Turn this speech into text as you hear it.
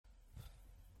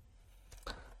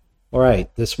All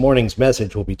right, this morning's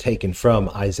message will be taken from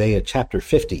Isaiah chapter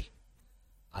 50.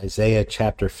 Isaiah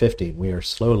chapter 50. We are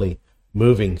slowly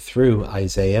moving through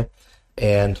Isaiah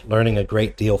and learning a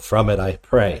great deal from it, I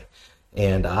pray.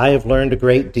 And I have learned a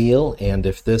great deal, and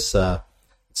if this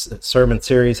sermon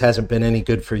series hasn't been any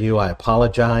good for you, I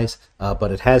apologize, but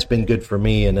it has been good for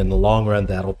me, and in the long run,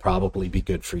 that'll probably be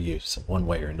good for you, so one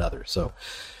way or another. So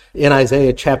in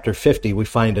Isaiah chapter 50, we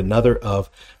find another of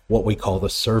what we call the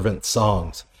servant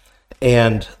songs.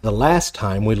 And the last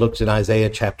time we looked at Isaiah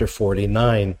chapter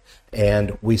 49,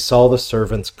 and we saw the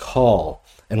servant's call,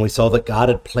 and we saw that God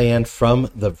had planned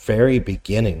from the very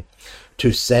beginning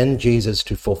to send Jesus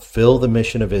to fulfill the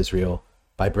mission of Israel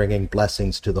by bringing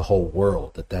blessings to the whole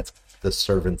world. That's the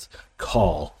servant's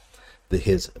call,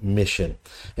 his mission.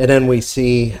 And then we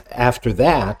see after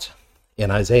that,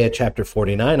 in Isaiah chapter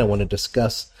 49, I want to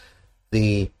discuss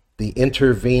the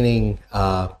intervening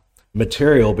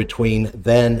material between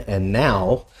then and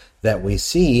now that we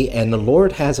see, and the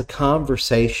Lord has a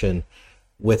conversation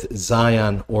with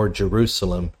Zion or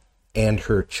Jerusalem and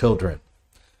her children.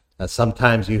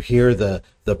 Sometimes you hear the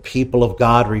people of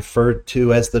God referred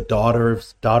to as the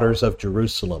daughters of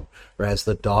Jerusalem, or as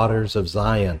the daughters of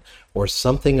Zion, or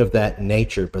something of that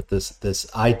nature. But this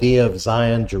idea of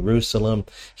Zion, Jerusalem,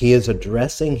 he is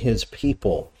addressing his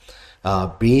people,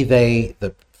 be they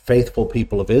the faithful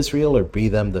people of Israel or be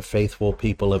them the faithful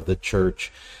people of the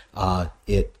church.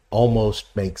 It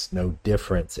almost makes no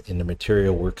difference in the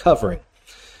material we're covering.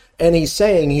 And he's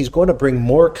saying he's going to bring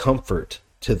more comfort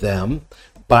to them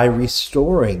by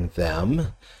restoring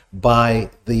them, by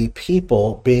the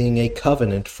people being a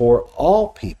covenant for all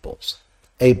peoples,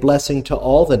 a blessing to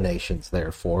all the nations,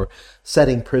 therefore,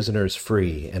 setting prisoners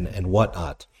free and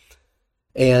whatnot.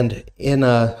 And in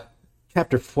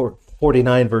chapter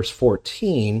 49, verse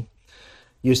 14,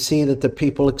 you see that the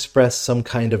people express some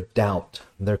kind of doubt.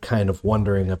 They're kind of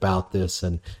wondering about this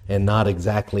and not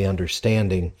exactly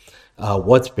understanding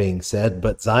what's being said.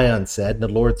 But Zion said, and the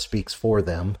Lord speaks for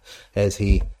them as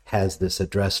he has this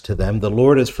address to them, "The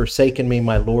Lord has forsaken me,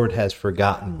 my Lord has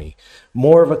forgotten me."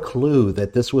 More of a clue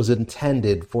that this was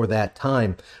intended for that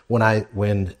time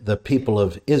when the people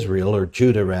of Israel, or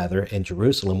Judah rather, and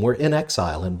Jerusalem were in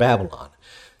exile in Babylon.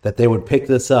 That they would pick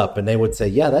this up and they would say,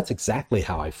 yeah, that's exactly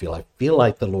how I feel. I feel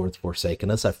like the Lord's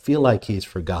forsaken us. I feel like he's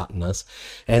forgotten us.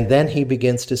 And then he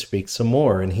begins to speak some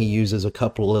more, and he uses a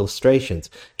couple of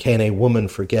illustrations. Can a woman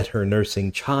forget her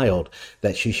nursing child,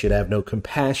 that she should have no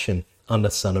compassion on the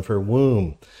son of her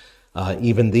womb?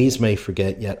 Even these may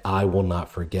forget, yet I will not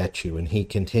forget you. And he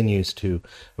continues to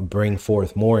bring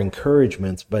forth more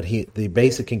encouragements, but the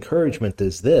basic encouragement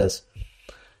is this,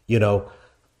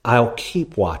 I'll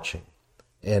keep watching.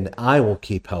 And I will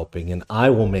keep helping, and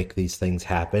I will make these things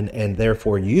happen, and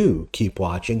therefore you keep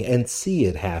watching and see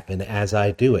it happen as I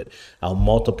do it. I'll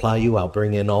multiply you, I'll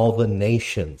bring in all the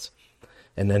nations.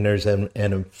 And then there's an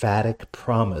emphatic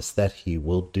promise that he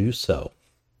will do so.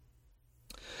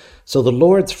 So the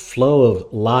Lord's flow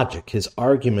of logic, his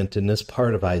argument in this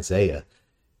part of Isaiah,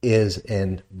 is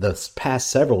in the past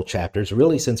several chapters,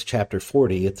 really since chapter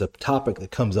 40, it's a topic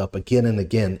that comes up again and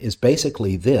again, is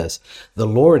basically this. The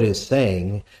Lord is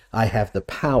saying, I have the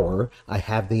power, I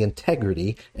have the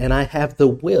integrity, and I have the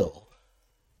will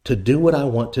to do what I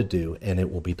want to do, and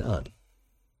it will be done.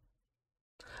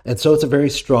 And so it's a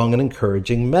very strong and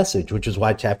encouraging message, which is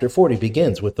why chapter 40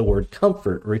 begins with the word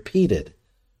comfort repeated.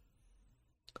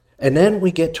 And then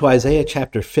we get to Isaiah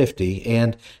chapter 50,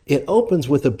 and it opens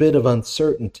with a bit of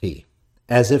uncertainty,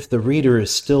 as if the reader is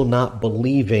still not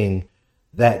believing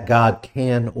that God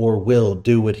can or will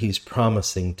do what he's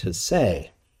promising to say.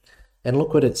 And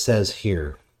look what it says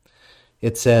here.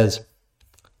 It says,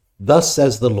 "Thus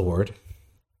says the Lord,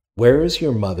 where is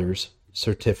your mother's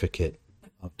certificate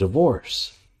of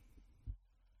divorce,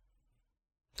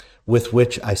 with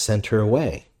which I sent her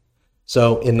away?"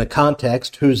 So in the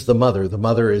context, who's the mother? The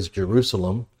mother is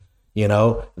Jerusalem.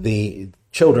 The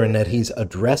children that he's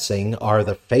addressing are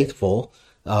the faithful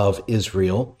of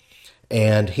Israel.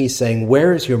 And he's saying,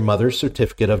 where is your mother's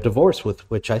certificate of divorce with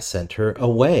which I sent her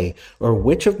away? Or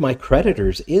which of my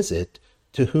creditors is it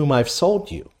to whom I've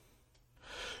sold you?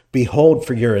 Behold,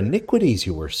 for your iniquities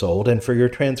you were sold, and for your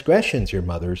transgressions your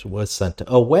mother was sent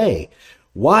away.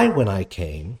 Why, when I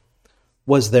came,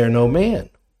 was there no man?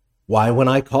 Why, when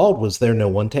I called, was there no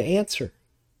one to answer?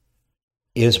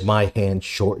 Is my hand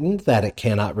shortened that it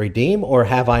cannot redeem, or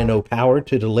have I no power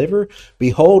to deliver?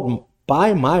 Behold,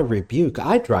 by my rebuke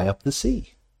I dry up the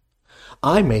sea.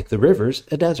 I make the rivers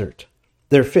a desert.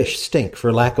 Their fish stink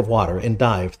for lack of water and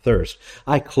die of thirst.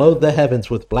 I clothe the heavens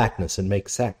with blackness and make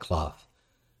sackcloth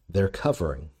their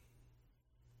covering.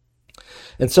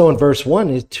 And so in verse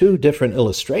 1, two different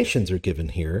illustrations are given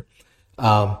here.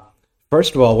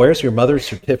 First of all, where's your mother's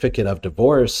certificate of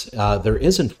divorce? There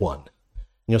isn't one. And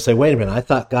you'll say, wait a minute, I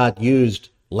thought God used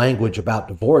language about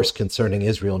divorce concerning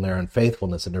Israel and their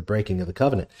unfaithfulness and their breaking of the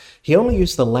covenant. He only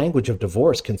used the language of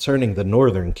divorce concerning the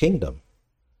northern kingdom.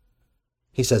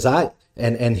 He says,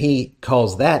 and he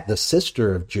calls that the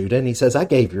sister of Judah, and he says, I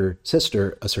gave your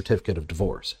sister a certificate of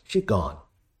divorce. She's gone.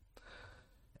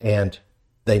 And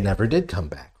they never did come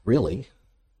back, really.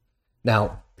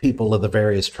 Now, people of the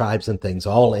various tribes and things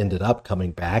all ended up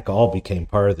coming back, all became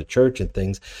part of the church and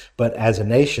things. But as a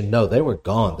nation, no, they were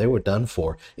gone. They were done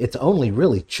for. It's only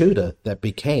really Judah that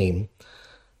became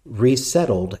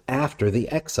resettled after the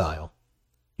exile.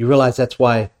 You realize that's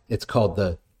why it's called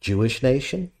the Jewish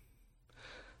nation?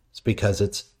 It's because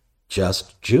it's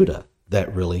just Judah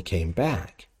that really came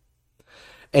back.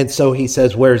 And so he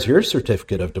says, where's your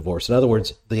certificate of divorce? In other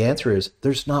words, the answer is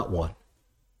there's not one.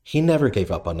 He never gave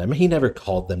up on them. He never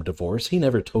called them divorce. He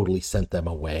never totally sent them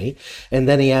away. And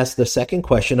then he asked the second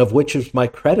question of which of my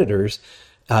creditors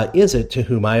is it to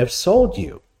whom I have sold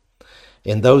you?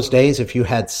 In those days, if you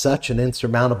had such an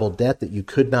insurmountable debt that you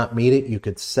could not meet it, you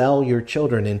could sell your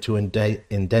children into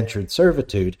indentured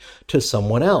servitude to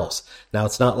someone else. Now,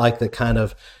 it's not like the kind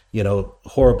of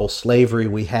horrible slavery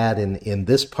we had in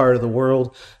this part of the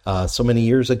world so many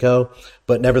years ago.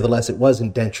 But nevertheless, it was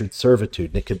indentured servitude.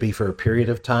 And it could be for a period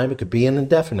of time. It could be an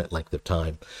indefinite length of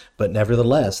time. But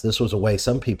nevertheless, this was a way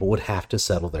some people would have to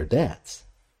settle their debts.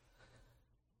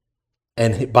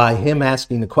 And by him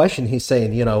asking the question, he's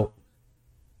saying,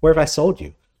 where have I sold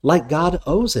you? Like God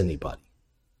owes anybody.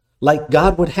 Like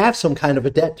God would have some kind of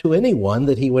a debt to anyone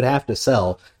that he would have to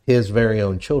sell his very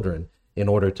own children in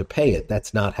order to pay it.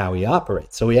 That's not how he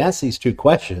operates. So he asks these two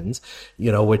questions,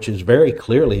 which is very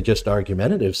clearly just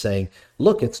argumentative, saying,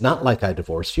 look, it's not like I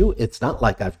divorced you. It's not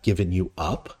like I've given you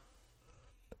up.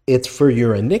 It's for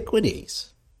your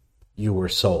iniquities you were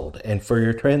sold, and for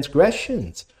your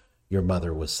transgressions your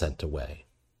mother was sent away.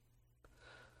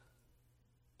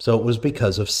 So it was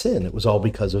because of sin. It was all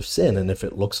because of sin. And if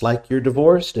it looks like you're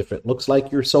divorced, if it looks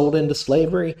like you're sold into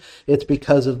slavery, it's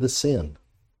because of the sin.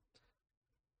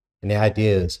 And the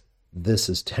idea is this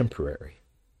is temporary.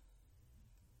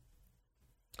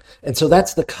 And so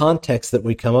that's the context that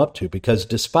we come up to, because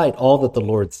despite all that the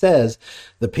Lord says,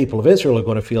 the people of Israel are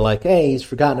going to feel like, hey, he's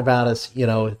forgotten about us.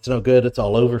 It's no good. It's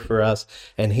all over for us.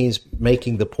 And he's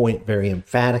making the point very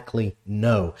emphatically,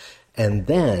 no. And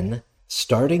then,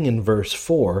 starting in verse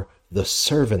 4, the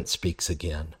servant speaks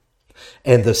again.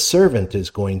 And the servant is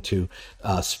going to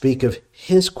speak of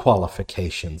his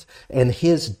qualifications and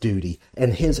his duty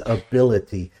and his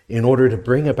ability in order to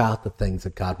bring about the things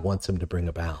that God wants him to bring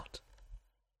about.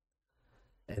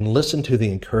 And listen to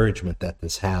the encouragement that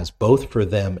this has, both for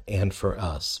them and for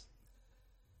us.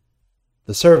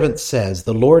 The servant says,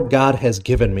 the Lord God has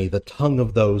given me the tongue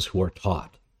of those who are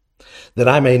taught, that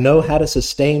I may know how to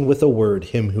sustain with a word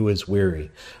him who is weary.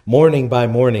 Morning by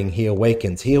morning he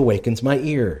awakens my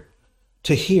ear,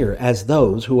 to hear as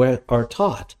those who are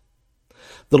taught.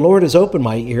 The Lord has opened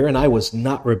my ear, and I was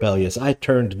not rebellious. I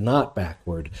turned not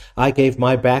backward. I gave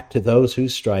my back to those who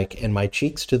strike, and my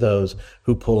cheeks to those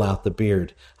who pull out the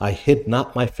beard. I hid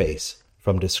not my face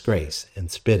from disgrace and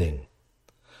spitting.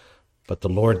 But the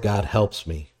Lord God helps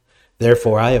me.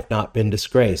 Therefore I have not been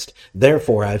disgraced.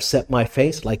 Therefore I have set my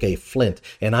face like a flint,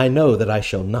 and I know that I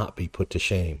shall not be put to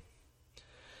shame.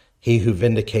 He who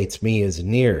vindicates me is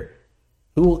near.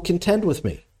 Who will contend with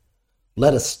me?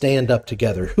 Let us stand up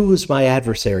together. Who is my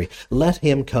adversary? Let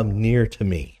him come near to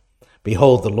me.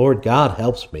 Behold, the Lord God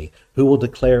helps me. Who will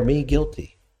declare me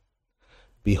guilty?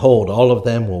 Behold, all of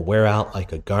them will wear out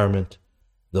like a garment.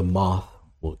 The moth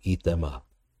will eat them up.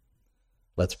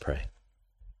 Let's pray.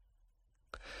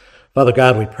 Father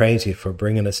God, we praise you for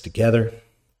bringing us together.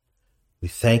 We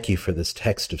thank you for this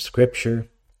text of Scripture.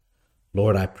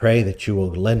 Lord, I pray that you will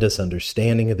lend us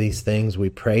understanding of these things. We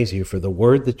praise you for the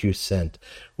word that you sent.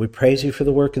 We praise you for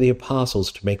the work of the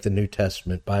apostles to make the New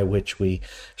Testament, by which we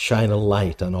shine a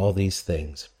light on all these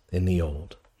things in the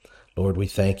Old. Lord, we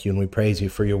thank you and we praise you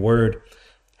for your word.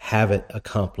 Have it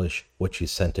accomplish what you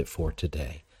sent it for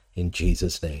today. In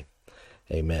Jesus' name,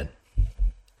 amen.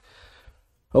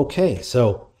 Okay,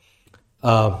 so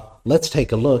let's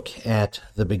take a look at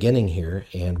the beginning here,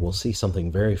 and we'll see something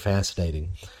very fascinating.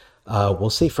 We'll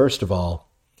see, first of all,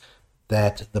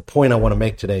 that the point I want to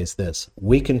make today is this.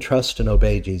 We can trust and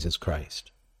obey Jesus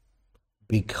Christ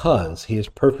because he is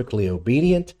perfectly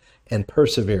obedient and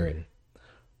persevering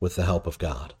with the help of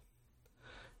God.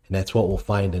 And that's what we'll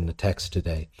find in the text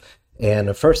today. And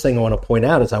the first thing I want to point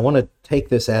out is I want to take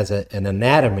this as an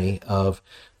anatomy of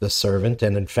the servant.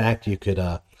 And in fact, you could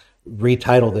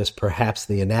retitle this perhaps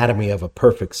The Anatomy of a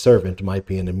Perfect Servant. Might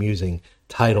be an amusing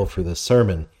title for this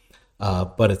sermon,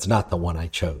 but it's not the one I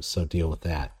chose, so deal with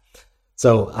that.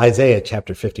 So Isaiah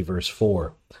chapter 50, verse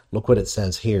 4, look what it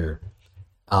says here.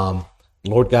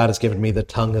 Lord God has given me the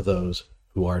tongue of those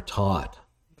who are taught,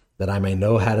 that I may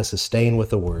know how to sustain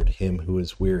with the word him who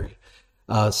is weary.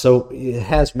 So it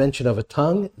has mention of a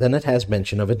tongue, then it has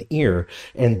mention of an ear,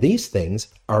 and these things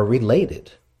are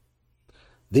related.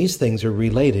 These things are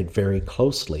related very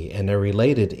closely, and they're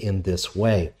related in this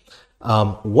way.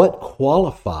 What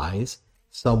qualifies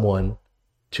someone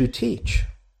to teach?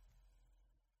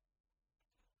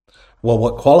 Well,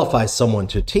 what qualifies someone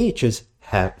to teach is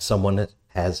someone that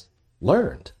has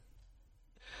learned.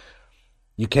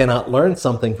 You cannot learn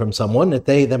something from someone that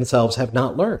they themselves have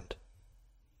not learned.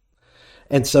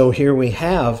 And so here we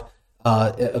have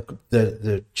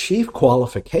the chief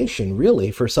qualification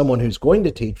really for someone who's going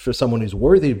to teach, for someone who's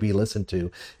worthy to be listened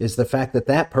to, is the fact that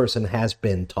that person has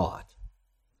been taught.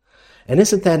 And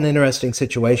isn't that an interesting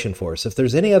situation for us? If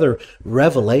there's any other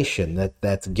revelation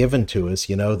that's given to us,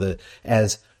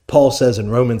 as Paul says in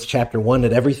Romans chapter 1,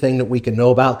 that everything that we can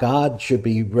know about God should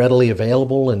be readily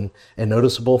available and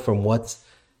noticeable from what's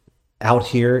out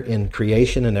here in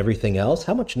creation and everything else.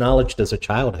 How much knowledge does a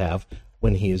child have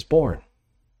when he is born?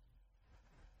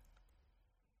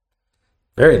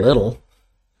 Very little.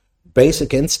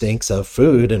 Basic instincts of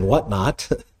food and whatnot.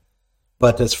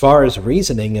 But as far as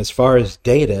reasoning, as far as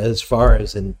data, as far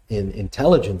as in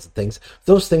intelligence and things,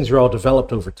 those things are all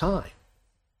developed over time.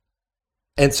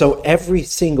 And so every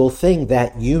single thing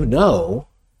that you know,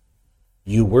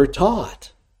 you were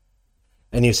taught.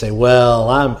 And you say, well,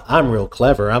 I'm real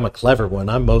clever. I'm a clever one.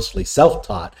 I'm mostly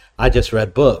self-taught. I just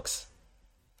read books.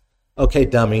 Okay,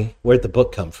 dummy, where'd the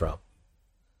book come from?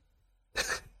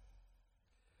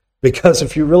 Because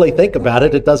if you really think about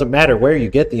it, it doesn't matter where you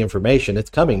get the information.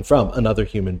 It's coming from another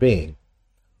human being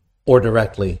or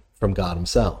directly from God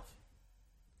himself,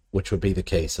 which would be the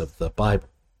case of the Bible.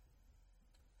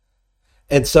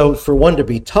 And so for one to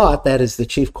be taught, that is the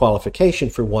chief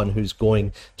qualification for one who's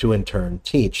going to in turn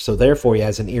teach. So therefore he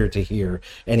has an ear to hear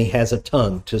and he has a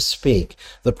tongue to speak.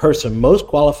 The person most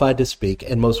qualified to speak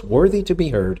and most worthy to be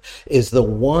heard is the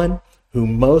one who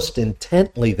most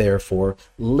intently therefore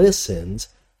listens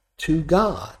to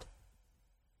God.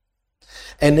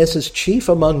 And this is chief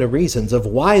among the reasons of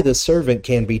why the servant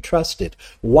can be trusted,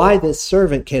 why this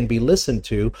servant can be listened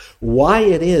to, why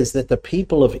it is that the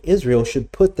people of Israel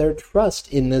should put their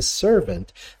trust in this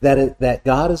servant that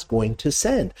God is going to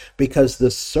send. Because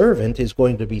the servant is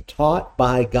going to be taught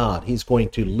by God. He's going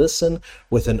to listen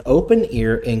with an open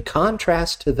ear in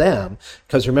contrast to them.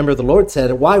 Because remember, the Lord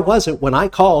said, why was it when I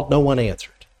called, no one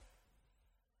answered?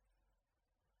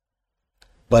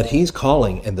 But he's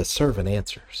calling and the servant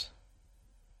answers.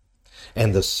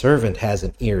 And the servant has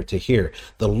an ear to hear.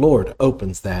 The Lord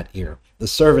opens that ear. The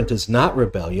servant is not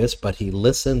rebellious, but he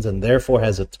listens and therefore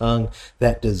has a tongue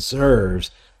that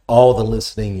deserves all the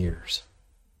listening ears.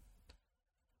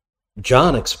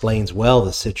 John explains well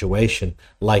the situation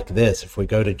like this. If we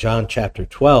go to John chapter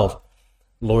 12,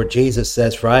 Lord Jesus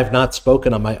says, "For I have not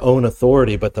spoken on my own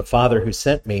authority, but the Father who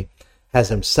sent me has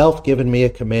himself given me a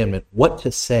commandment, what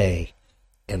to say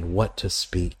and what to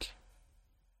speak."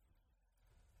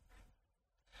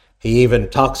 He even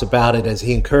talks about it as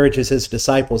he encourages his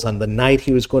disciples on the night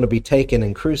he was going to be taken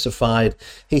and crucified.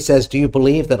 He says, "Do you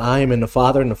believe that I am in the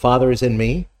Father and the Father is in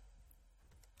me?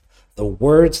 The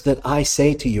words that I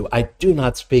say to you, I do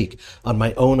not speak on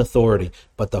my own authority,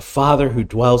 but the Father who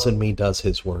dwells in me does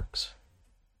his works."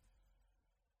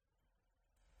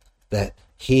 That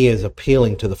he is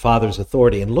appealing to the Father's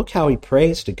authority. And look how he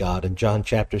prays to God in John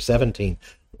chapter 17.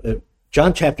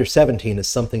 John chapter 17 is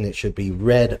something that should be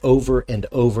read over and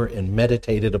over and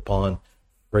meditated upon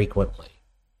frequently.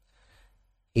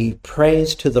 He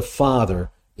prays to the Father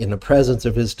in the presence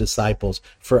of his disciples,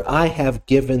 "For I have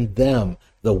given them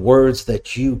the words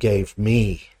that you gave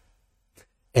me,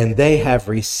 and they have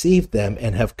received them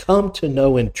and have come to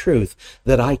know in truth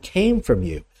that I came from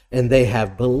you, and they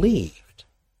have believed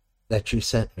that you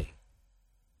sent me."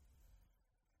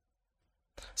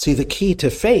 See, the key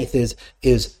to faith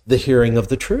is the hearing of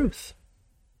the truth.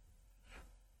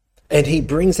 And he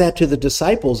brings that to the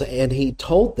disciples, and he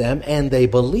told them, and they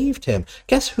believed him.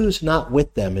 Guess who's not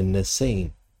with them in this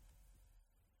scene?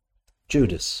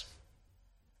 Judas.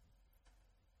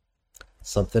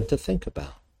 Something to think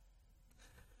about.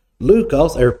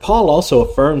 Paul also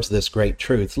affirms this great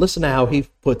truth. Listen to how he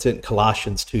puts it in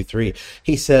Colossians 2:3.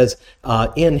 He says,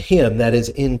 in him, that is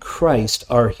in Christ,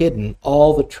 are hidden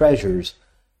all the treasures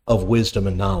of wisdom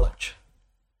and knowledge.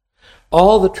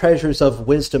 All the treasures of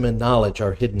wisdom and knowledge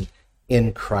are hidden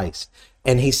in Christ.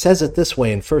 And he says it this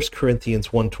way in 1 Corinthians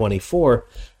 1:24,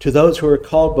 to those who are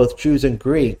called both Jews and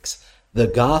Greeks, the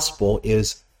gospel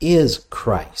is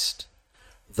Christ,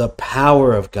 the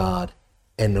power of God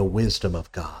and the wisdom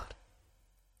of God.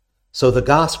 So the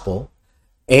gospel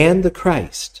and the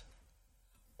Christ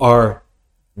are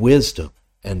wisdom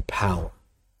and power.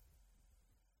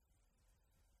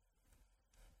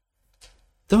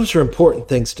 Those are important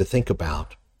things to think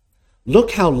about.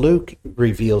 Look how Luke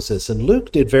reveals this. And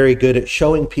Luke did very good at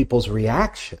showing people's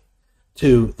reaction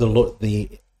to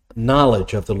the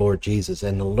knowledge of the Lord Jesus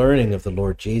and the learning of the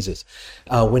Lord Jesus.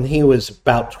 When he was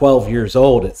about 12 years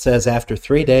old, it says after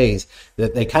 3 days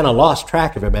that they kind of lost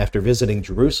track of him after visiting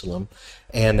Jerusalem,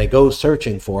 and they go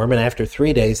searching for him. And after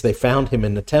 3 days, they found him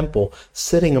in the temple,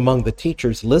 sitting among the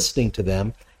teachers, listening to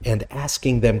them and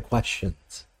asking them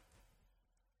questions.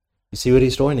 You see what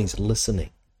he's doing? He's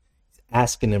listening,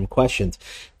 asking them questions.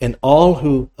 And all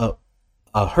who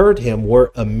heard him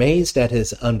were amazed at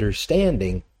his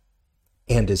understanding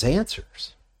and his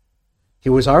answers. He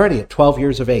was already at 12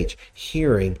 years of age,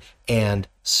 hearing and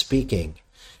speaking.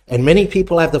 And many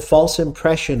people have the false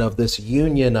impression of this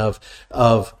union of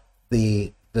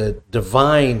the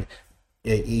divine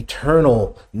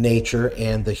eternal nature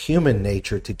and the human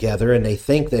nature together, and they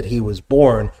think that he was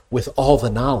born with all the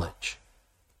knowledge.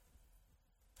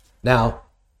 Now,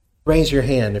 raise your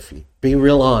hand if you be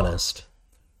real honest.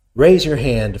 Raise your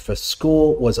hand if a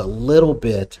school was a little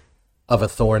bit of a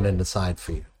thorn in the side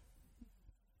for you.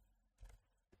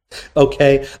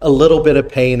 Okay, a little bit of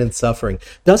pain and suffering.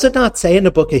 Does it not say in the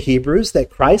book of Hebrews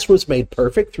that Christ was made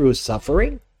perfect through his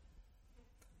suffering?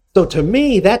 So to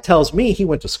me, that tells me he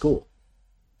went to school.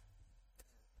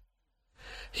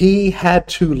 He had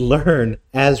to learn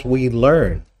as we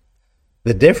learn.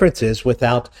 The difference is,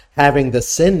 without having the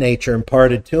sin nature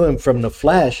imparted to him from the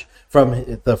flesh,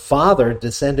 from the Father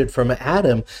descended from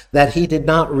Adam, that he did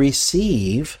not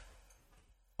receive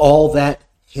all that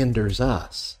hinders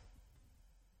us.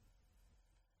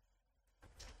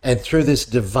 And through this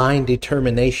divine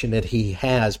determination that he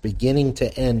has, beginning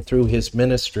to end through his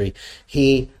ministry,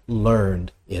 he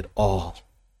learned it all.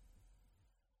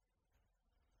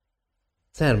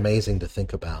 Isn't that amazing to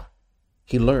think about?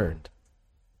 He learned.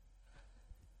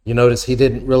 You notice he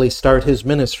didn't really start his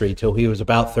ministry till he was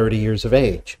about 30 years of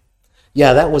age.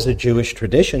 Yeah, that was a Jewish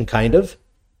tradition, kind of.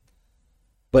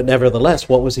 But nevertheless,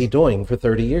 what was he doing for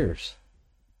 30 years?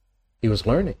 He was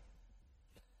learning.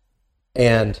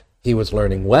 And he was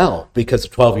learning well, because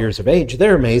at 12 years of age,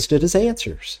 they're amazed at his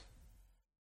answers.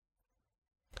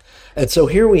 And so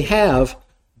here we have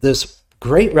this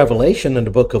great revelation in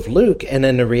the book of Luke, and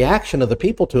then the reaction of the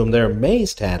people to him, they're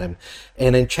amazed at him.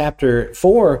 And in chapter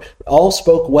 4, all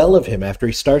spoke well of him after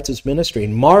he starts his ministry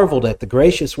and marveled at the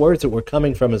gracious words that were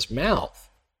coming from his mouth.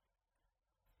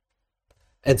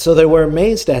 And so they were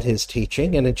amazed at his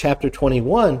teaching. And in chapter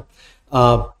 21,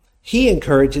 he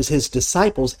encourages his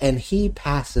disciples, and he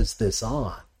passes this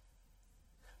on.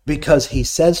 Because he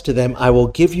says to them, I will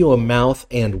give you a mouth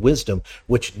and wisdom,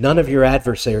 which none of your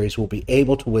adversaries will be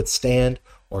able to withstand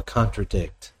or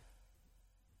contradict.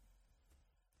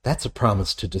 That's a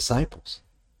promise to disciples.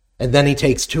 And then he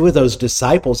takes 2 of those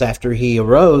disciples after he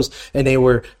arose, and they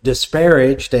were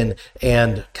disparaged and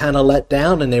kind of let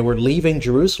down, and they were leaving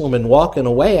Jerusalem and walking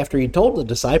away after he told the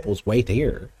disciples, wait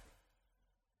here.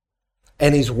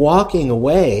 And he's walking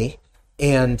away,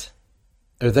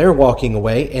 or they're walking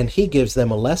away, and he gives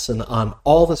them a lesson on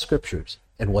all the scriptures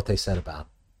and what they said about him.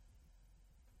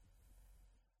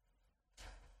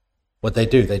 What they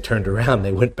do, they turned around,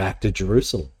 they went back to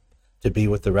Jerusalem to be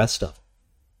with the rest of them.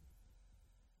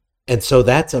 And so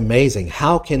that's amazing.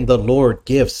 How can the Lord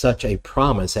give such a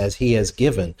promise as he has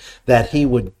given, that he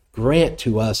would grant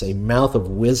to us a mouth of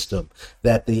wisdom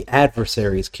that the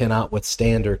adversaries cannot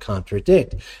withstand or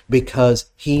contradict? Because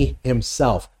he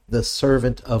himself, the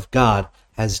servant of God,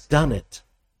 has done it.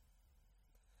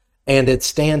 And it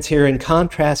stands here in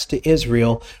contrast to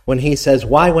Israel when he says,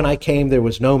 why when I came there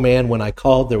was no man, when I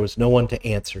called there was no one to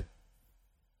answer.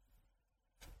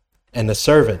 And the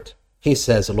servant, he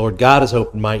says, the Lord God has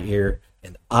opened my ear,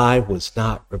 and I was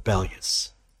not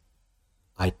rebellious.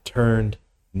 I turned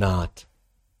not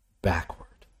backward.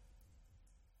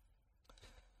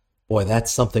 Boy,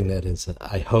 that's something that is,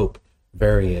 I hope,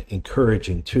 very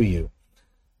encouraging to you.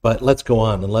 But let's go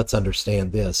on and let's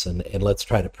understand this, and let's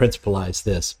try to principalize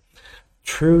this.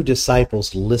 True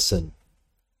disciples listen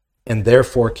and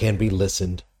therefore can be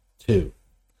listened to.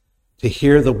 To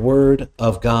hear the word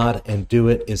of God and do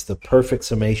it is the perfect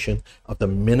summation of the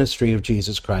ministry of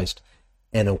Jesus Christ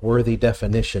and a worthy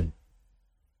definition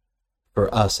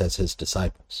for us as his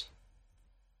disciples.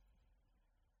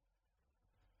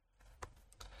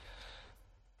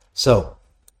 So,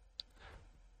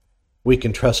 we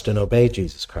can trust and obey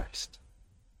Jesus Christ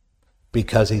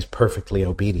because he's perfectly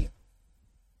obedient.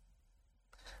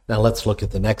 Now let's look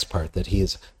at the next part, that he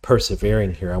is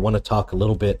persevering here. I want to talk a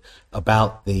little bit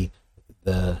about the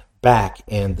back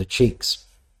and the cheeks.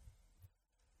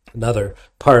 Another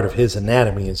part of his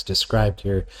anatomy is described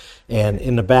here. And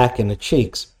in the back and the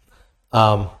cheeks,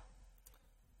 the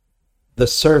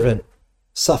servant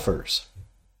suffers.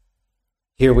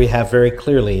 Here we have very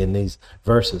clearly in these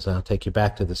verses, and I'll take you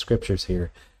back to the scriptures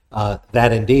here,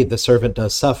 that indeed the servant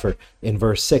does suffer. In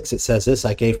verse 6 it says this,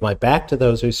 I gave my back to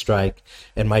those who strike,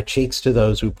 and my cheeks to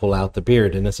those who pull out the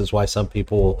beard. And this is why some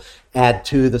people will add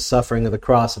to the suffering of the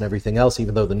cross and everything else,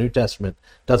 even though the New Testament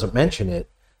doesn't mention it.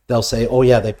 They'll say, oh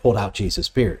yeah, they pulled out Jesus'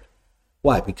 beard.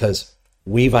 Why? Because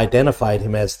we've identified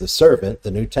him as the servant.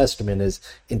 The New Testament has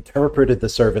interpreted the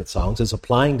servant songs as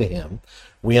applying to him.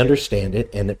 We understand it,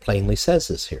 and it plainly says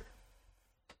this here.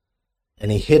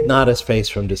 And he hid not his face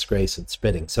from disgrace and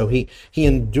spitting. So he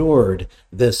endured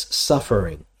this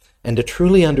suffering. And to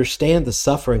truly understand the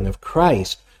suffering of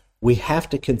Christ, we have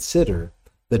to consider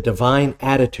the divine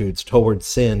attitudes towards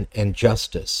sin and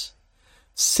justice.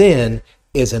 Sin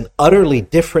is an utterly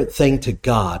different thing to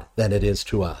God than it is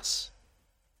to us.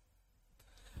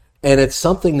 And it's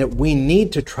something that we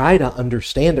need to try to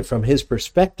understand it from his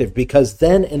perspective, because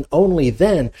then and only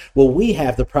then will we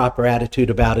have the proper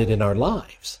attitude about it in our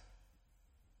lives.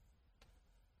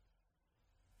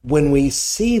 When we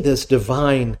see this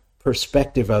divine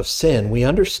perspective of sin, we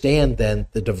understand then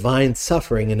the divine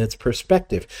suffering in its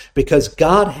perspective, because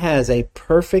God has a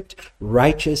perfect,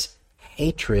 righteous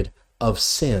hatred of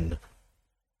sin.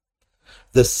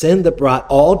 The sin that brought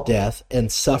all death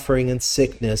and suffering and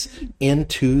sickness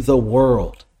into the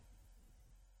world.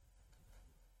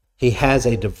 He has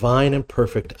a divine and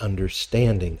perfect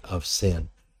understanding of sin.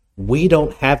 We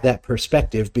don't have that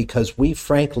perspective because we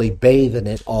frankly bathe in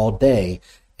it all day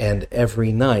and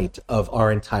every night of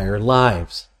our entire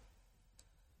lives.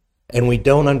 And we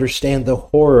don't understand the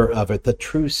horror of it, the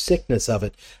true sickness of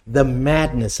it, the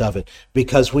madness of it,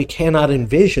 because we cannot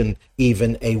envision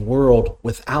even a world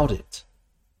without it.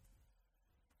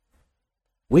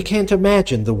 We can't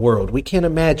imagine the world. We can't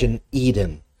imagine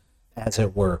Eden, as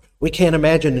it were. We can't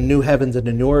imagine a new heavens and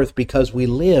a new earth because we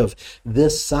live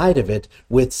this side of it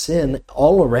with sin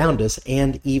all around us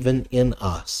and even in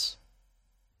us.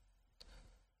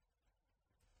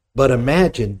 But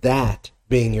imagine that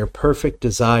being your perfect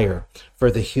desire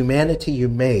for the humanity you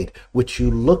made, which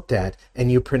you looked at and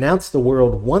you pronounced the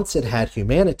world once it had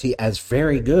humanity as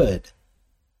very good.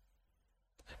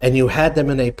 And you had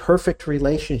them in a perfect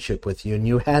relationship with you, and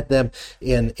you had them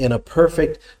in a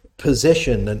perfect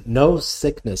position, no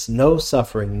sickness, no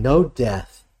suffering, no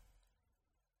death.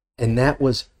 And that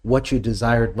was what you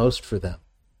desired most for them.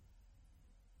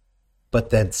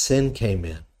 But then sin came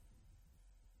in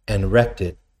and wrecked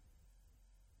it.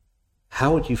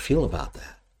 How would you feel about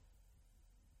that?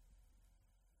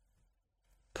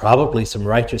 Probably some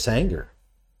righteous anger.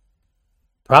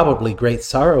 Probably great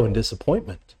sorrow and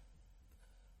disappointment.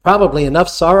 Probably enough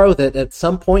sorrow that at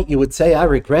some point you would say, I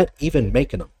regret even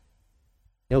making them.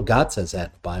 You know, God says that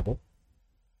in the Bible.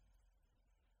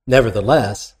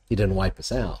 Nevertheless, he didn't wipe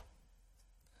us out.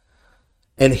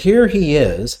 And here he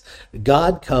is,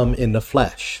 God come in the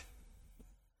flesh.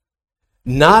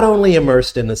 Not only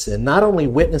immersed in the sin, not only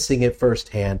witnessing it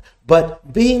firsthand,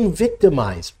 but being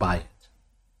victimized by it.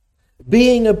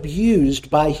 Being abused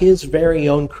by his very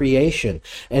own creation.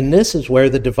 And this is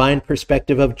where the divine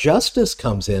perspective of justice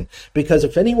comes in. Because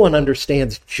if anyone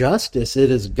understands justice, it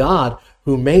is God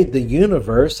who made the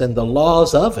universe and the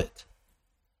laws of it.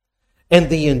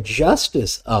 And the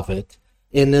injustice of it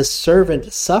in this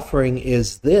servant suffering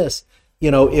is this. You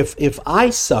know, if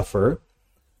I suffer,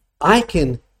 I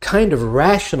can kind of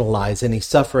rationalize any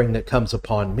suffering that comes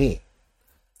upon me.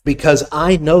 Because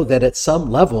I know that at some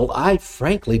level, I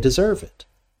frankly deserve it.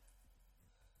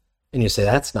 And you say,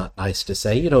 that's not nice to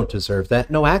say. You don't deserve that.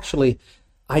 No, actually,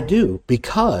 I do.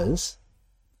 Because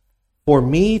for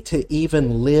me to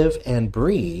even live and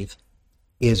breathe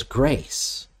is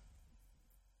grace.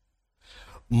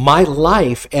 My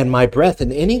life and my breath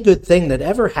and any good thing that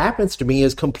ever happens to me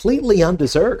is completely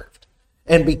undeserved.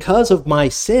 And because of my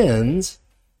sins,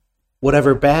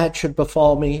 whatever bad should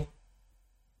befall me,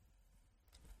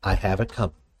 I have it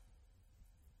coming.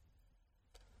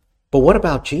 But what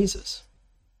about Jesus?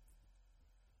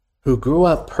 who grew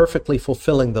up perfectly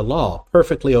fulfilling the law,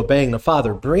 perfectly obeying the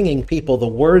Father, bringing people the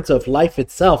words of life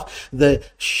itself,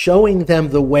 showing them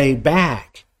the way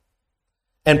back,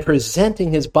 and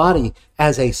presenting his body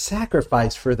as a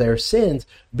sacrifice for their sins,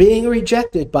 being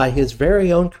rejected by his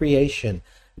very own creation.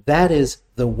 That is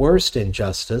the worst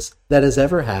injustice that has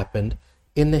ever happened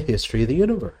in the history of the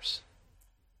universe.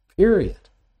 Period.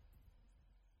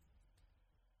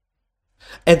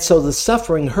 And so the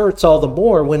suffering hurts all the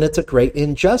more when it's a great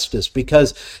injustice,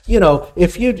 because,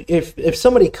 if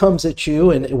somebody comes at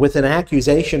you and with an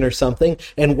accusation or something,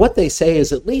 and what they say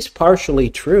is at least partially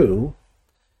true,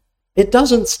 it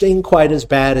doesn't sting quite as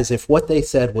bad as if what they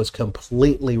said was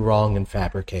completely wrong and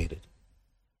fabricated.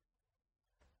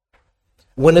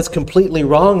 When it's completely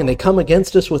wrong and they come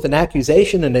against us with an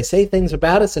accusation and they say things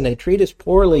about us and they treat us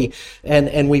poorly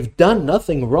and we've done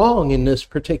nothing wrong in this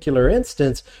particular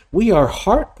instance, we are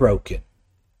heartbroken.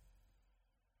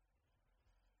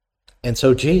 And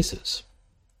so Jesus,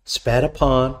 spat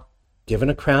upon, given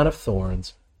a crown of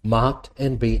thorns, mocked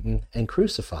and beaten and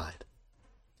crucified,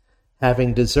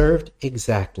 having deserved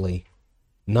exactly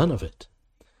none of it.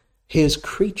 His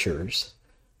creatures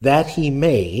that he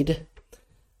made,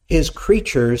 his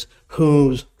creatures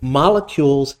whose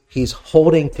molecules he's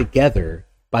holding together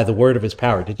by the word of his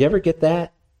power. Did you ever get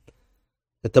that?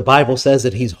 That the Bible says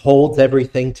that he holds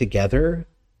everything together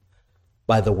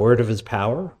by the word of his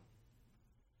power?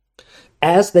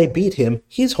 As they beat him,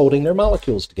 he's holding their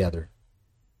molecules together.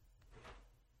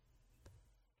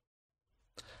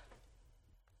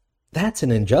 That's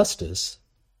an injustice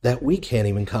that we can't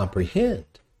even comprehend.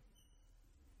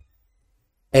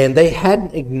 And they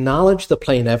hadn't acknowledged the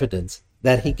plain evidence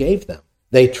that he gave them.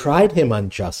 They tried him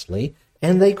unjustly,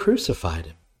 and they crucified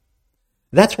him.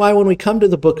 That's why when we come to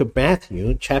the book of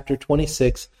Matthew, chapter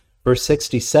 26, verse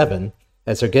 67,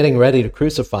 as they're getting ready to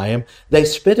crucify him, they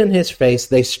spit in his face,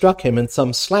 they struck him, and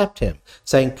some slapped him,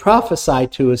 saying, "Prophesy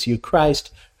to us, you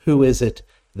Christ, who is it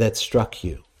that struck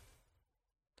you?"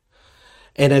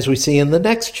 And as we see in the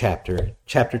next chapter,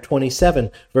 chapter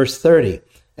 27, verse 30,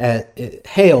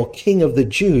 "Hail, King of the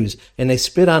Jews," and they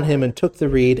spit on him and took the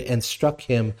reed and struck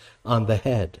him on the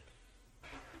head.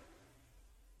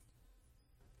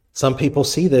 Some people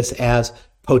see this as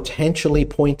potentially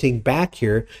pointing back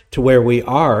here to where we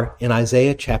are in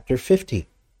Isaiah chapter 50.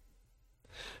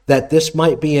 That this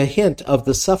might be a hint of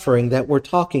the suffering that we're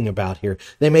talking about here.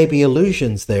 There may be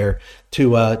allusions there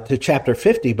to chapter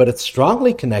 50, but it's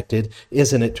strongly connected,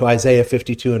 isn't it, to Isaiah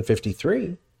 52 and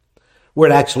 53, where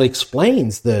it actually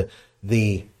explains the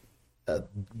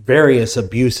various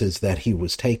abuses that he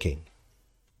was taking.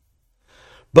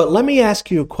 But let me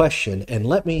ask you a question, and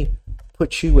let me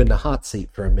put you in the hot seat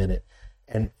for a minute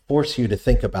and force you to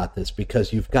think about this,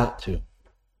 because you've got to.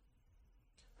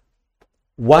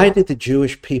 Why did the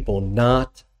Jewish people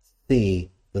not see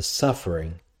the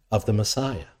suffering of the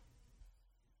Messiah?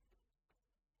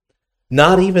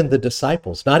 Not even the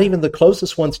disciples, not even the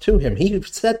closest ones to him. He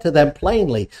said to them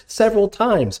plainly several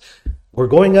times, "We're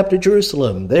going up to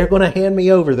Jerusalem. They're going to hand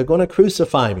me over. They're going to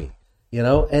crucify me."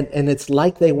 And it's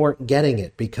like they weren't getting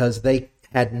it, because they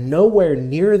had nowhere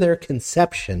near their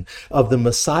conception of the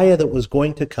Messiah that was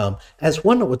going to come as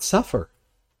one that would suffer.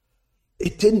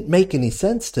 It didn't make any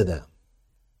sense to them.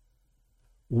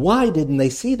 Why didn't they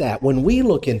see that? When we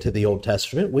look into the Old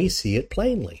Testament, we see it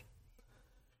plainly.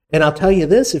 And I'll tell you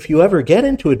this, if you ever get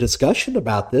into a discussion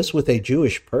about this with a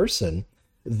Jewish person,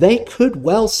 they could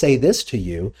well say this to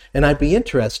you, and I'd be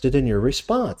interested in your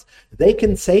response. They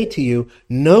can say to you,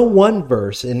 no one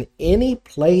verse in any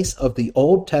place of the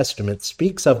Old Testament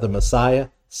speaks of the Messiah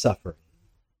suffering.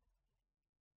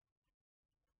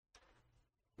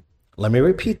 Let me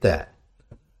repeat that.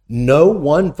 No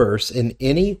one verse in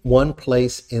any one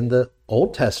place in the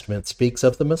Old Testament speaks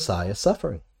of the Messiah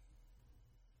suffering.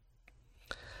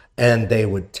 And they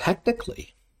would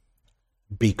technically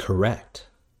be correct.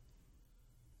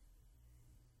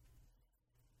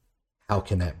 How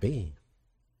can that be?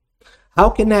 How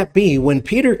can that be when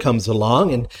Peter comes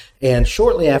along and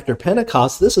shortly after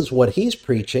Pentecost, this is what he's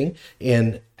preaching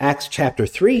in Acts chapter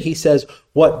 3. He says,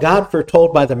 "What God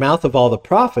foretold by the mouth of all the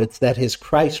prophets, that his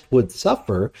Christ would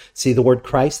suffer." See the word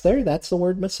Christ there? That's the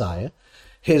word Messiah.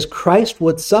 "His Christ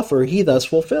would suffer, he thus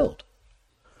fulfilled."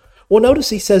 Well, notice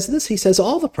he says this. He says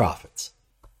all the prophets.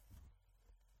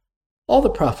 All the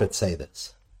prophets say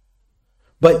this.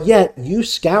 But yet, you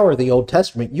scour the Old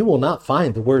Testament, you will not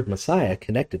find the word Messiah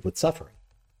connected with suffering.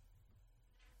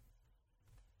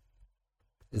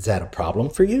 Is that a problem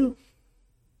for you?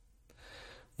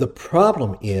 The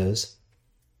problem is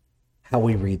how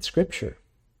we read Scripture.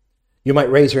 You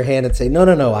might raise your hand and say,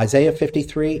 no, Isaiah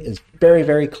 53 is very,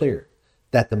 very clear.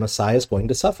 that the Messiah is going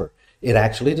to suffer. It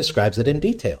actually describes it in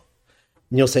detail.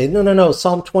 And you'll say, no,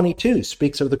 Psalm 22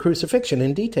 speaks of the crucifixion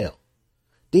in detail.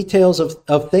 Details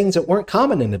of things that weren't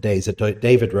common in the days that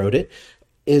David wrote it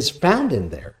is found in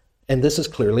there. And this is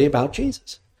clearly about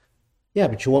Jesus. Yeah,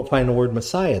 but you won't find the word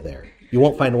Messiah there. You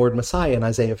won't find the word Messiah in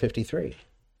Isaiah 53.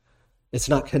 It's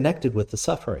not connected with the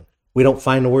suffering. We don't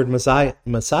find the word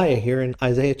Messiah here in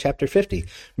Isaiah chapter 50.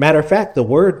 Matter of fact, the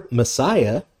word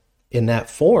Messiah in that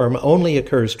form only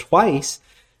occurs twice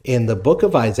in the book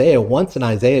of Isaiah, once in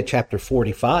Isaiah chapter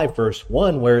 45, verse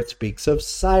 1, where it speaks of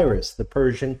Cyrus, the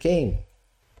Persian king.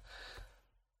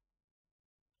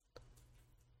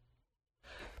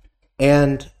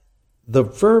 And the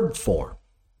verb form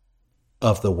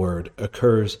of the word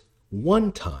occurs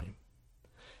one time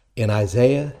in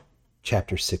Isaiah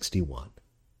chapter 61.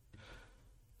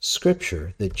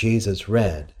 Scripture that Jesus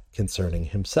read concerning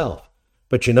himself.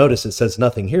 But you notice it says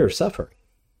nothing here of suffering.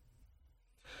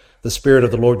 The Spirit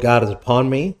of the Lord God is upon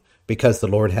me because the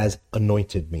Lord has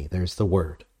anointed me. There's the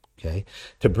word. Okay,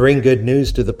 to bring good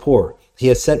news to the poor. He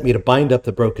has sent me to bind up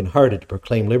the brokenhearted, to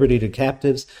proclaim liberty to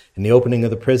captives, and the opening of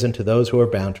the prison to those who are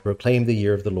bound, to proclaim the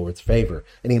year of the Lord's favor.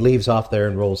 And he leaves off there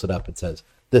and rolls it up and says,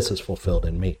 this is fulfilled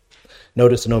in me.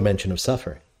 Notice no mention of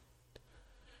suffering.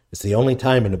 It's the only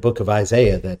time in the book of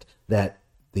Isaiah that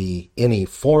any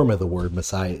form of the word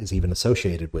Messiah is even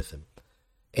associated with him.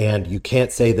 And you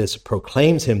can't say this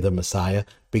proclaims him the Messiah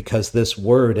because this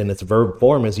word in its verb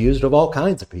form is used of all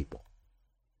kinds of people.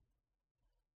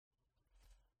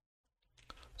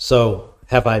 So,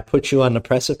 have I put you on the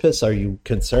precipice? Are you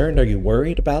concerned? Are you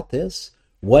worried about this?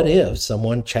 What if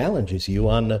someone challenges you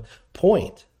on the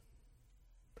point?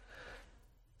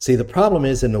 See, the problem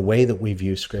is in the way that we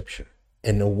view Scripture,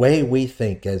 in the way we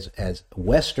think as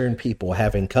Western people,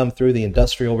 having come through the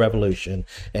Industrial Revolution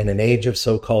and an age of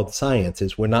so-called science,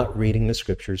 is we're not reading the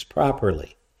Scriptures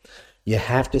properly. You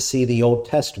have to see the Old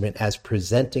Testament as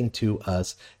presenting to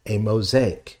us a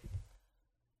mosaic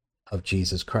of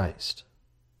Jesus Christ.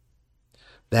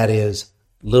 That is,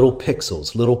 little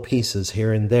pixels, little pieces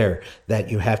here and there that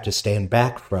you have to stand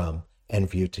back from and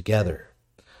view together.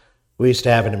 We used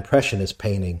to have an Impressionist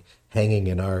painting hanging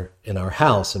in our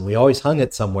house, and we always hung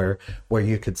it somewhere where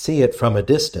you could see it from a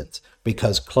distance,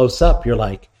 because close up you're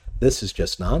like, this is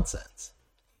just nonsense.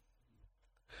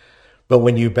 But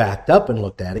when you backed up and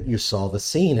looked at it, you saw the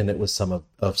scene, and it was some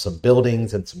of some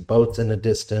buildings and some boats in the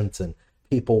distance and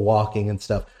people walking and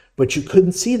stuff. But you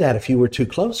couldn't see that if you were too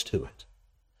close to it.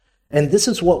 And this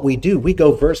is what we do. We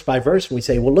go verse by verse and we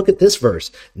say, well, look at this verse.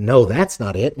 No, that's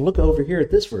not it. And look over here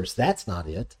at this verse. That's not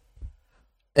it.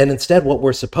 And instead, what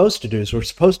we're supposed to do is we're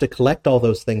supposed to collect all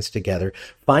those things together,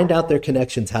 find out their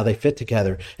connections, how they fit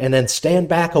together, and then stand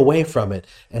back away from it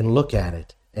and look at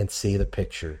it and see the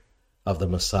picture of the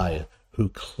Messiah who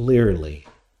clearly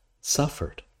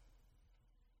suffered.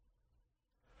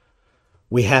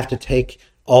 We have to take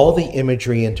all the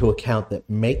imagery into account that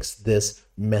makes this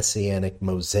messianic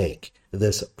mosaic,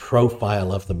 this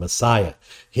profile of the Messiah.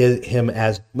 Him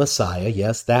as Messiah,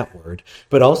 yes, that word,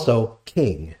 but also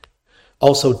King,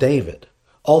 also David,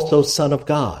 also Son of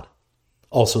God,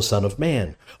 also Son of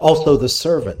Man, also the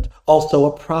servant, also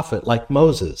a prophet like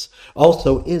Moses,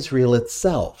 also Israel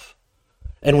itself.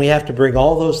 And we have to bring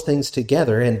all those things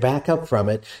together and back up from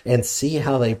it and see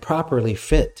how they properly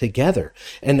fit together.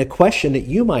 And the question that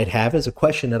you might have is a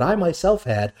question that I myself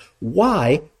had: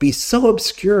 why be so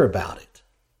obscure about it?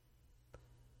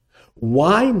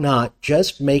 Why not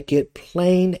just make it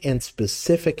plain and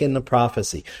specific in the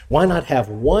prophecy? Why not have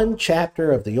one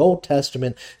chapter of the Old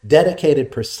Testament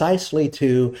dedicated precisely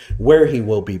to where he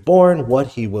will be born, what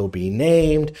he will be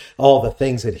named, all the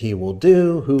things that he will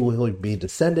do, who will he be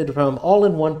descended from, all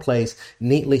in one place,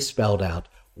 neatly spelled out?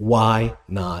 Why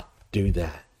not do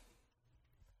that?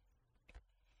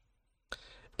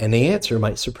 And the answer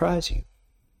might surprise you.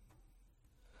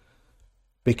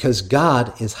 Because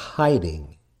God is hiding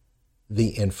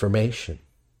the information.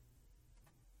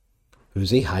 Who's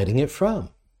he hiding it from?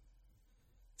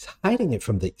 He's hiding it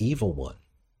from the evil one.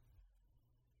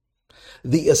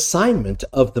 The assignment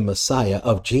of the Messiah,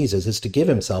 of Jesus, is to give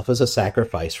himself as a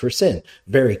sacrifice for sin.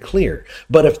 Very clear.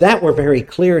 But if that were very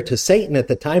clear to Satan at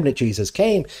the time that Jesus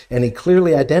came, and he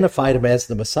clearly identified him as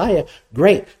the Messiah,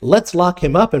 great, let's lock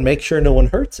him up and make sure no one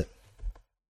hurts him.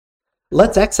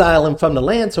 Let's exile him from the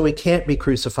land so he can't be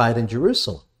crucified in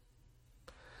Jerusalem.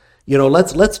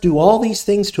 Let's do all these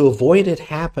things to avoid it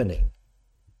happening.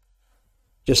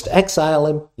 Just exile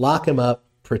him, lock him up,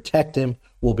 protect him,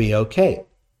 we'll be okay.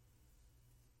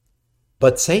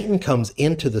 But Satan comes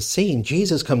into the scene.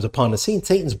 Jesus comes upon the scene.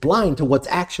 Satan's blind to what's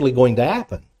actually going to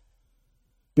happen,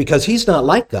 because he's not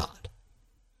like God.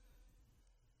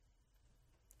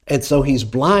 And so he's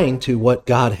blind to what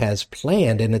God has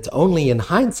planned. And it's only in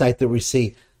hindsight that we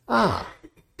see, God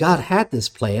had this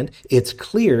planned. It's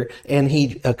clear, and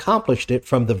he accomplished it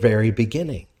from the very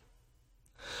beginning.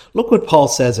 Look what Paul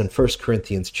says in 1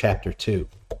 Corinthians chapter 2.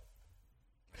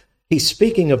 He's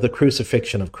speaking of the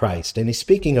crucifixion of Christ, and he's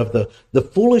speaking of the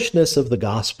foolishness of the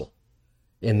gospel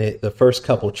in the first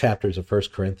couple chapters of 1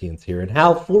 Corinthians here, and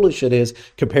how foolish it is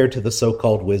compared to the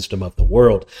so-called wisdom of the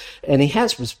world. And he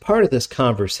has, as part of this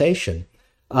conversation,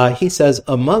 he says,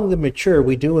 among the mature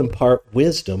we do impart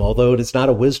wisdom, although it is not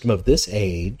a wisdom of this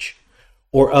age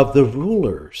or of the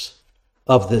rulers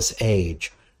of this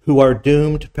age, who are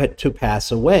doomed to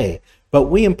pass away. But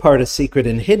we impart a secret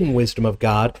and hidden wisdom of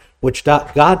God, which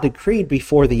God decreed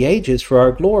before the ages for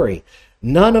our glory.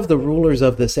 None of the rulers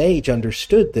of this age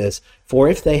understood this, for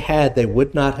if they had, they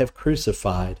would not have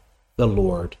crucified the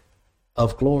Lord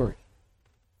of glory.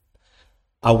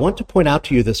 I want to point out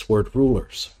to you this word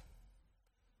rulers.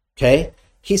 Okay?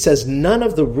 He says, none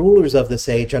of the rulers of this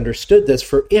age understood this,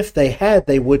 for if they had,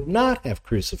 they would not have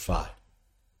crucified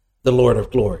the Lord of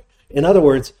glory. In other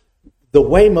words, the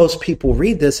way most people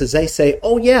read this is they say,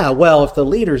 oh yeah, well, if the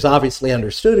leaders obviously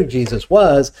understood who Jesus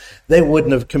was, they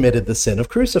wouldn't have committed the sin of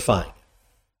crucifying.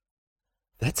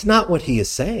 That's not what he is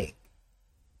saying.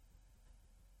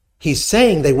 He's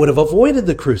saying they would have avoided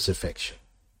the crucifixion.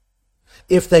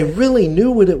 If they really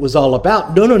knew what it was all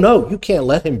about, no, you can't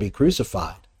let him be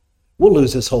crucified. We'll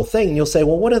lose this whole thing. And you'll say,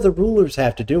 well, what do the rulers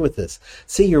have to do with this?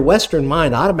 See, your Western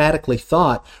mind automatically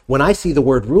thought, when I see the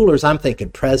word rulers, I'm thinking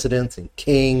presidents and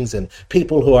kings and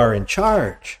people who are in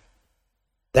charge.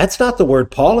 That's not the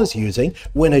word Paul is using.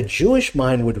 When a Jewish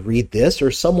mind would read this,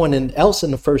 or someone else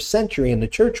in the first century in the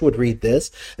church would read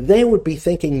this, they would be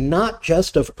thinking not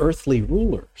just of earthly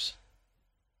rulers.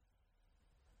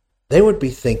 They would be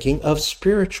thinking of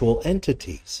spiritual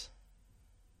entities.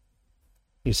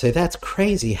 You say, that's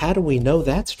crazy. How do we know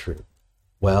that's true?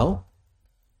 Well,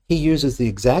 he uses the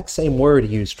exact same word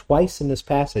he used twice in this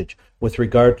passage with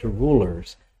regard to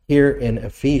rulers here in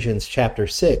Ephesians chapter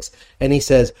 6. And he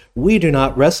says, we do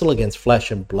not wrestle against flesh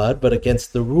and blood, but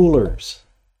against the rulers.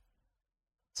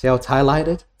 See how it's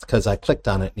highlighted? It's because I clicked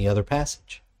on it in the other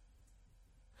passage.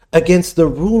 Against the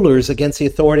rulers, against the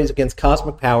authorities, against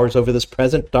cosmic powers over this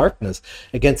present darkness,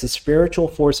 against the spiritual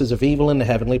forces of evil in the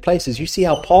heavenly places. You see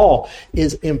how Paul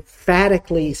is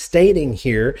emphatically stating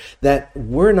here that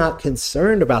we're not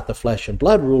concerned about the flesh and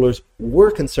blood rulers,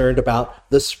 we're concerned about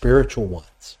the spiritual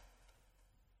ones.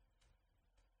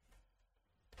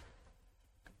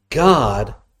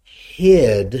 God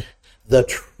hid the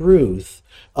truth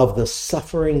of the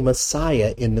suffering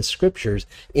Messiah in the scriptures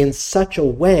in such a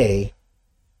way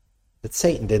that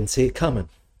Satan didn't see it coming.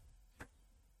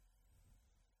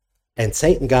 And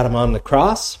Satan got him on the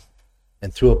cross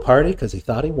and threw a party because he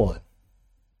thought he won.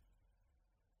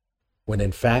 When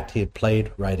in fact he had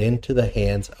played right into the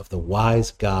hands of the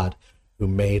wise God who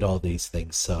made all these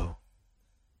things so.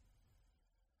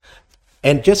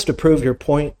 And just to prove your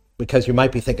point, because you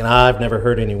might be thinking, I've never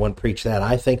heard anyone preach that.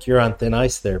 I think you're on thin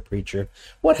ice there, preacher.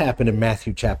 What happened in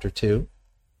Matthew chapter 2?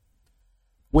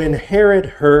 When Herod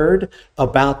heard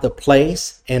about the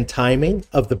place and timing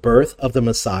of the birth of the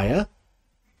Messiah,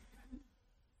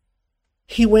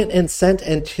 he went and sent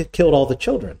and killed all the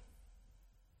children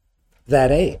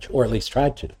that age, or at least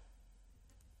tried to.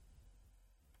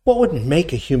 What would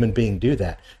make a human being do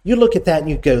that? You look at that and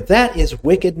you go, that is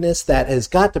wickedness that has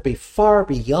got to be far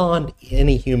beyond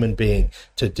any human being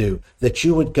to do, that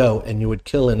you would go and you would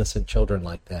kill innocent children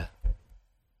like that.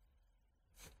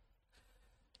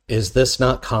 Is this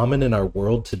not common in our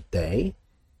world today,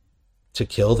 to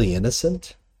kill the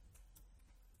innocent?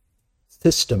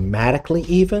 Systematically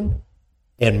even,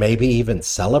 and maybe even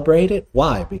celebrate it?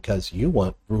 Why? Because you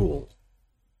want rule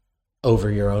over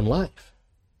your own life.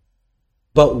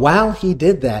 But while he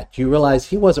did that, you realize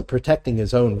he wasn't protecting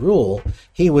his own rule.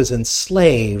 He was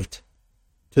enslaved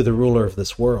to the ruler of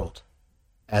this world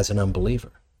as an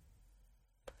unbeliever.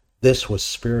 This was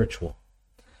spiritual.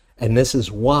 And this is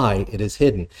why it is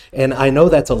hidden. And I know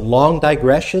that's a long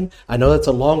digression. I know that's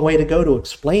a long way to go to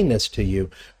explain this to you.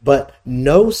 But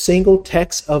no single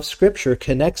text of Scripture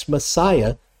connects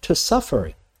Messiah to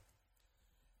suffering.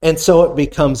 And so it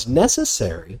becomes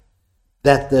necessary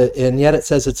and yet it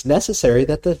says it's necessary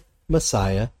that the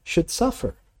Messiah should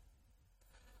suffer.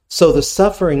 So to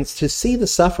see the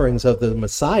sufferings of the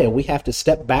Messiah, we have to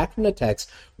step back from the text,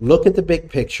 look at the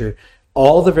big picture,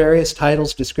 all the various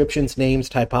titles, descriptions, names,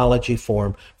 typology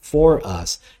form for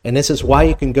us. And this is why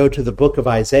you can go to the book of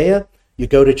Isaiah, you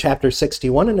go to chapter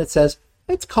 61, and it says,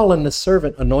 it's calling the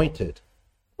servant anointed.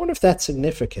 I wonder if that's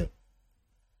significant.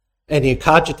 And you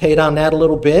cogitate on that a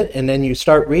little bit, and then you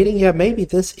start reading, yeah, maybe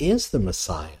this is the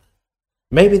Messiah.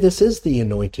 Maybe this is the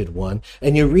anointed one.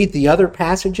 And you read the other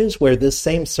passages where this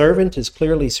same servant is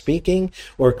clearly speaking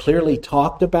or clearly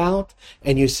talked about,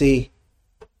 and you see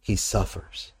he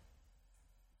suffers.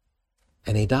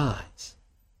 And he dies.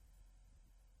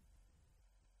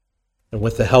 And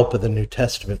with the help of the New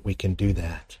Testament, we can do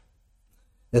that.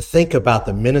 And think about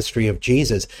the ministry of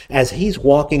Jesus as he's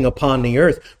walking upon the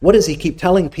earth. What does he keep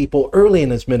telling people early in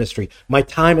his ministry? My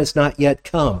time has not yet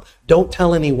come. Don't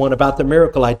tell anyone about the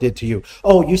miracle I did to you.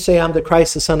 Oh, you say I'm the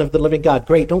Christ, the Son of the living God.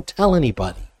 Great, don't tell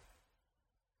anybody.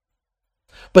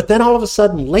 But then all of a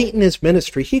sudden, late in his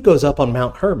ministry, he goes up on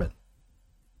Mount Hermon.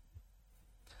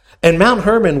 And Mount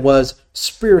Hermon was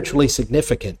spiritually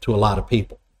significant to a lot of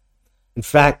people. In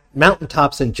fact,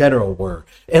 mountaintops in general were.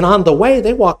 And on the way,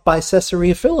 they walked by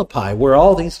Caesarea Philippi, where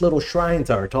all these little shrines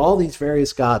are to all these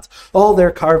various gods. All they're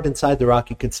carved inside the rock.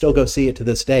 You can still go see it to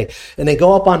this day. And they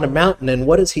go up on the mountain, and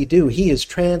what does he do? He is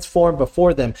transformed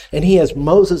before them, and he has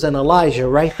Moses and Elijah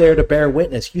right there to bear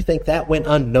witness. You think that went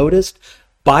unnoticed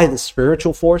by the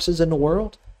spiritual forces in the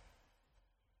world?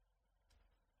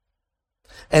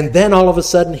 And then all of a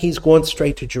sudden, he's going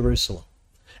straight to Jerusalem.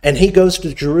 And he goes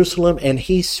to Jerusalem and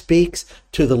he speaks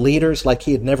to the leaders like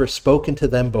he had never spoken to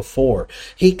them before.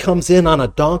 He comes in on a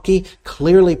donkey,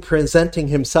 clearly presenting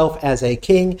himself as a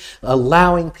king,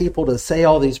 allowing people to say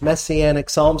all these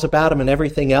messianic psalms about him and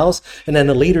everything else. And then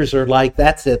the leaders are like,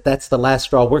 that's it, that's the last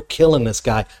straw, we're killing this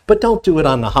guy. But don't do it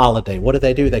on the holiday. What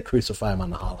do? They crucify him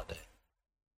on the holiday.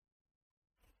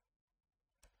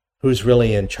 Who's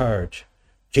really in charge?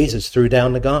 Jesus threw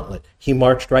down the gauntlet. He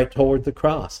marched right toward the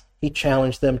cross. He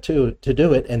challenged them to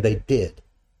do it, and they did.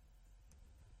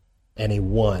 And he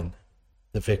won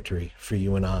the victory for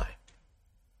you and I.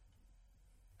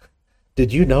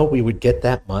 Did you know we would get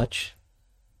that much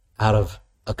out of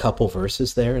a couple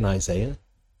verses there in Isaiah?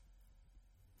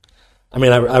 I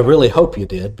mean, I really hope you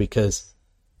did, because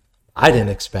I didn't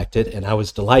expect it, and I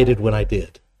was delighted when I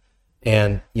did.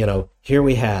 And, here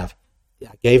we have,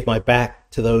 I gave my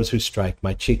back to those who strike,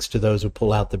 my cheeks to those who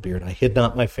pull out the beard. I hid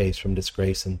not my face from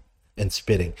disgrace and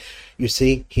spitting. You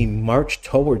see, he marched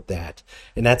toward that.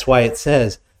 And that's why it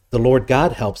says, the Lord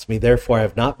God helps me, therefore I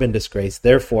have not been disgraced,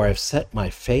 therefore I have set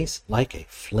my face like a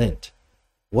flint.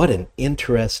 What an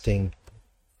interesting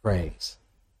phrase.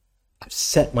 I've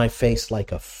set my face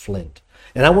like a flint.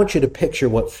 And I want you to picture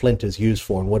what flint is used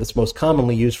for and what it's most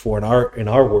commonly used for in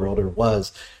our world, or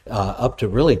was up to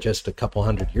really just a couple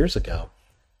hundred years ago.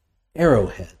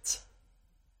 Arrowheads.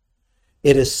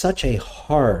 It is such a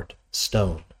hard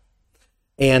stone,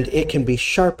 and it can be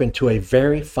sharpened to a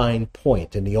very fine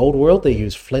point. In the old world, they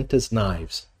use flint as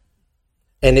knives.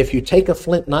 And if you take a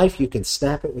flint knife, you can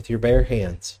snap it with your bare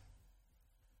hands.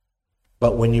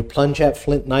 But when you plunge that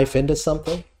flint knife into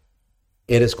something,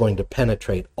 it is going to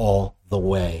penetrate all the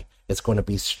way. It's going to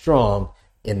be strong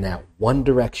in that one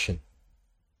direction.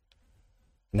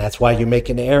 And that's why you make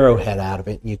an arrowhead out of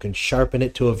it, and you can sharpen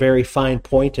it to a very fine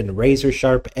point and razor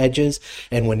sharp edges.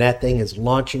 And when that thing is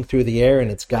launching through the air and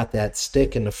it's got that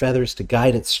stick and the feathers to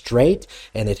guide it straight,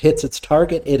 and it hits its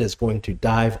target, it is going to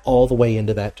dive all the way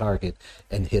into that target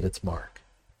and hit its mark.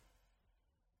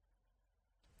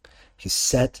 He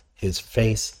set his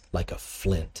face like a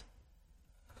flint.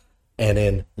 And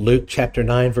in Luke chapter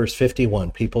 9, verse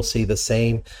 51, people see the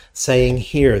same saying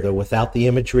here, though without the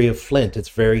imagery of flint. It's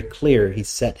very clear he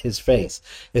set his face.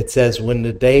 It says, when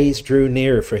the days drew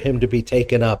near for him to be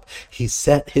taken up, he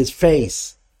set his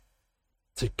face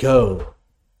to go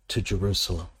to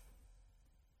Jerusalem.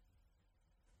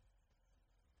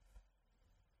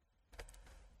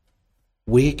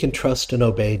 We can trust and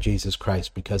obey Jesus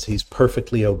Christ because he's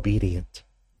perfectly obedient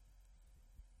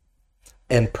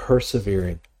and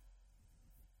persevering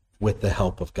with the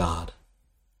help of God.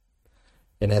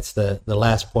 And that's the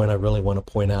last point I really want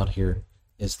to point out here,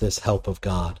 is this help of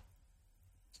God.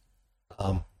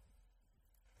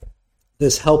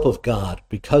 This help of God,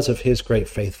 because of his great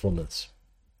faithfulness,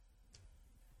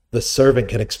 the servant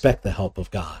can expect the help of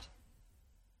God.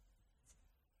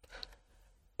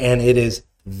 And it is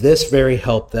this very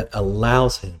help that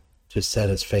allows him to set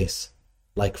his face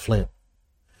like flint.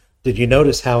 Did you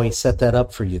notice how he set that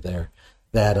up for you there?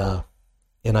 That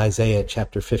in Isaiah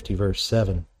chapter 50, verse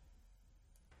 7,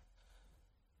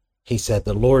 he said,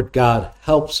 the Lord God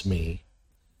helps me,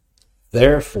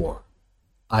 therefore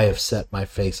I have set my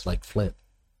face like flint.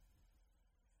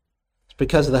 It's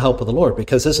because of the help of the Lord,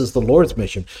 because this is the Lord's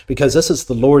mission, because this is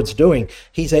the Lord's doing.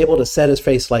 He's able to set his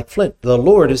face like flint. The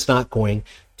Lord is not going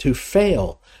to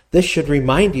fail. This should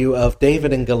remind you of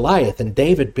David and Goliath, and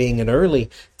David being an early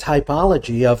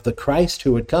typology of the Christ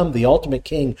who would come, the ultimate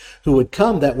king who would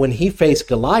come, that when he faced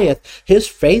Goliath, his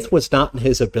faith was not in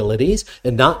his abilities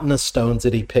and not in the stones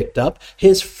that he picked up.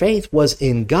 His faith was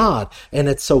in God, and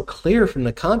it's so clear from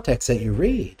the context that you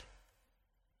read.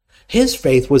 His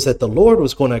faith was that the Lord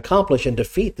was going to accomplish and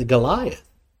defeat the Goliath.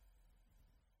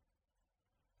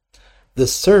 The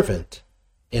servant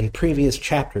in previous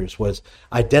chapters was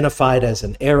identified as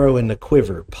an arrow in the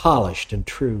quiver, polished and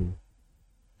true.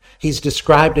 He's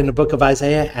described in the book of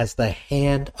Isaiah as the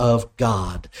hand of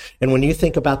God. And when you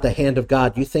think about the hand of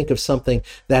God, you think of something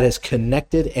that is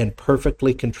connected and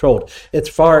perfectly controlled. It's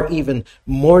far even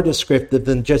more descriptive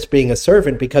than just being a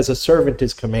servant, because a servant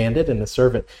is commanded and a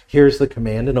servant hears the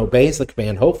command and obeys the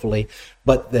command, hopefully.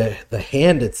 But the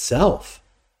hand itself,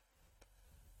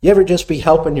 you ever just be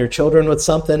helping your children with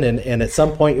something and at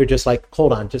some point you're just like,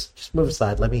 hold on, just move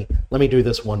aside. Let me do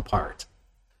this one part.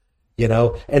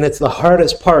 And it's the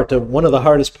hardest part one of the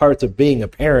hardest parts of being a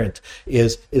parent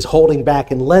is holding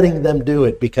back and letting them do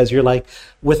it, because you're like,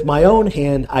 with my own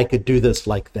hand, I could do this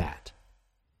like that.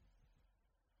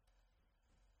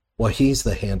 Well, he's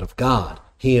the hand of God.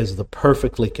 He is the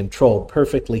perfectly controlled,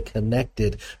 perfectly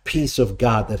connected piece of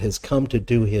God that has come to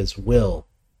do his will.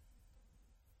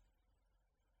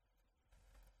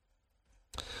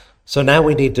 So now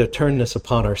we need to turn this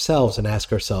upon ourselves and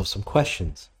ask ourselves some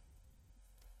questions.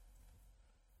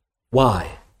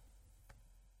 Why?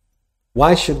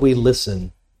 Why should we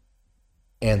listen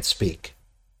and speak?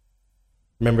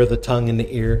 Remember the tongue and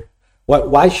the ear?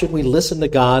 Why should we listen to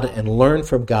God and learn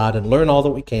from God and learn all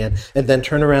that we can and then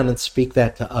turn around and speak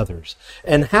that to others?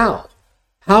 And how?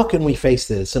 How can we face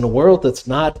this in a world that's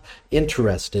not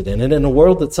interested in it, in a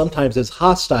world that sometimes is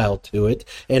hostile to it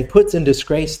and puts in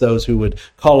disgrace those who would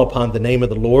call upon the name of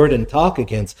the Lord and talk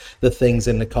against the things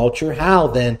in the culture? How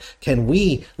then can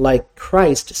we, like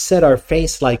Christ, set our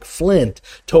face like flint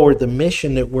toward the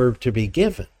mission that we're to be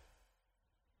given?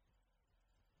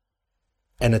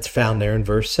 And it's found there in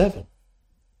verse 7.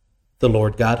 The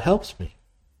Lord God helps me.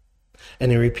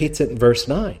 And he repeats it in verse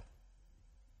 9.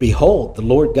 Behold, the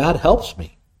Lord God helps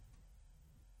me.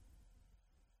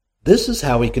 This is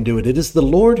how we can do it. It is the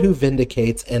Lord who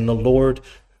vindicates and the Lord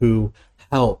who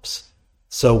helps,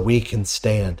 so we can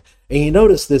stand. And you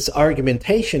notice this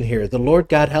argumentation here. The Lord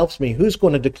God helps me. Who's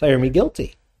going to declare me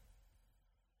guilty?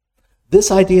 This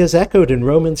idea is echoed in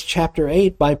Romans chapter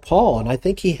 8 by Paul, and I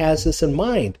think he has this in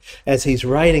mind as he's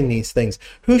writing these things.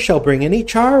 Who shall bring any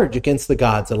charge against the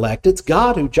God's elect? It's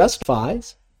God who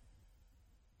justifies.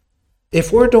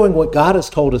 If we're doing what God has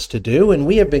told us to do, and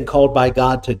we have been called by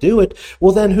God to do it,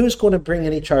 well then who's going to bring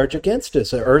any charge against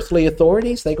us? Are earthly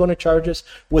authorities? They going to charge us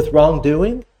with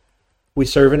wrongdoing? We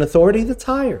serve an authority that's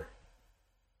higher.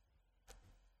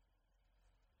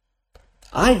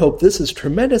 I hope this is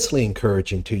tremendously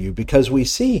encouraging to you, because we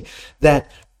see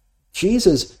that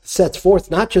Jesus sets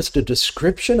forth not just a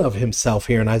description of himself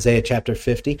here in Isaiah chapter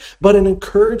 50, but an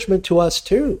encouragement to us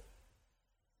too.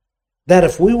 That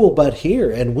if we will but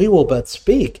hear and we will but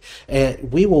speak,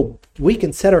 and we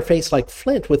can set our face like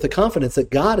flint with the confidence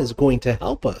that God is going to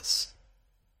help us.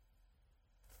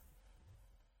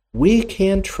 We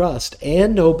can trust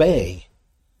and obey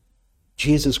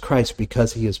Jesus Christ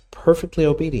because he is perfectly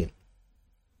obedient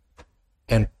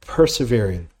and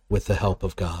persevering with the help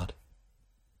of God.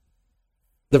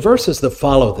 The verses that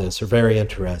follow this are very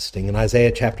interesting. In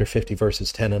Isaiah chapter 50,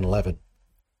 verses 10 and 11.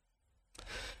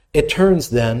 It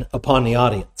turns then upon the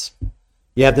audience.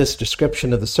 You have this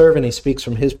description of the servant. He speaks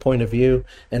from his point of view,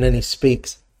 and then he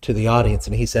speaks to the audience,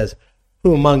 and he says,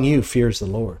 who among you fears the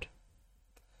Lord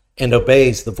and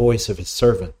obeys the voice of his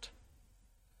servant?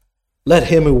 Let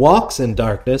him who walks in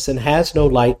darkness and has no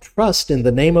light trust in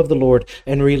the name of the Lord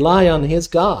and rely on his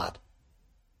God.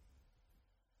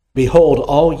 Behold,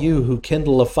 all you who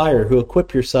kindle a fire, who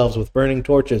equip yourselves with burning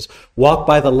torches, walk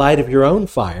by the light of your own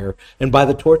fire and by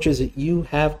the torches that you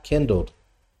have kindled.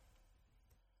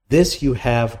 This you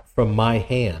have from my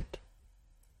hand.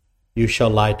 You shall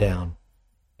lie down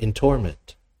in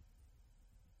torment.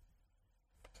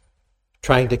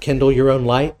 Trying to kindle your own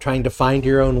light, trying to find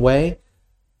your own way.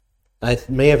 I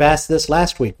may have asked this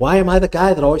last week. Why am I the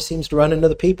guy that always seems to run into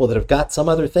the people that have got some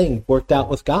other thing worked out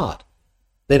with God?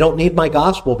 They don't need my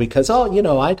gospel because,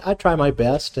 I try my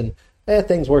best and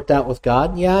things worked out with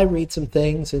God. Yeah, I read some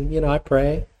things and, I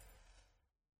pray.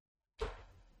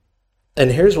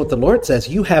 And here's what the Lord says.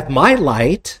 You have my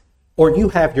light or you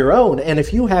have your own. And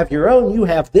if you have your own, you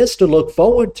have this to look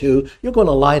forward to. You're going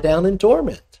to lie down in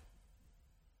torment.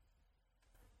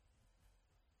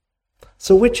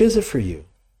 So which is it for you?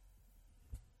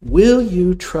 Will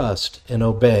you trust and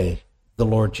obey the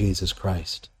Lord Jesus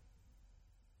Christ.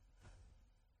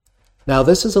 Now,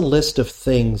 this is a list of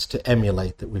things to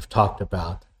emulate that we've talked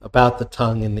about the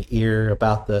tongue and the ear,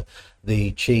 about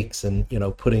the cheeks, and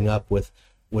putting up with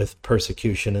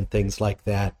persecution and things like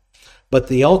that. But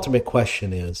the ultimate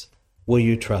question is, will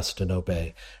you trust and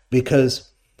obey?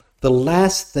 Because the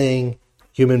last thing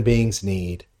human beings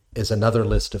need is another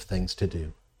list of things to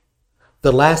do.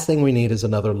 The last thing we need is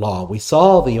another law. We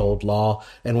saw the old law,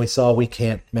 and we saw we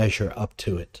can't measure up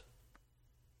to it.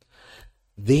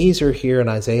 These are here in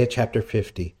Isaiah chapter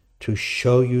 50 to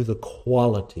show you the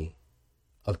quality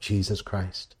of Jesus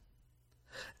Christ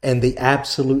and the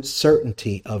absolute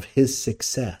certainty of his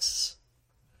success,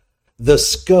 the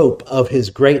scope of his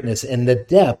greatness, and the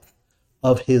depth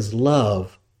of his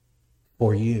love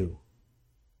for you,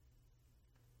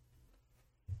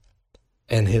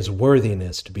 and his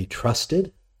worthiness to be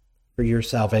trusted for your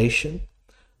salvation,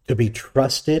 to be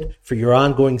trusted for your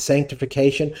ongoing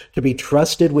sanctification, to be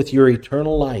trusted with your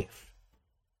eternal life,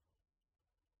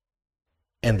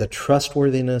 and the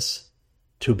trustworthiness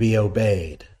to be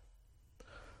obeyed,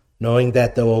 knowing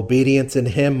that though obedience in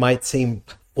him might seem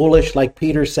foolish, like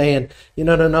Peter saying,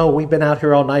 no, we've been out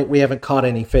here all night, we haven't caught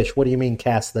any fish. What do you mean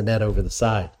cast the net over the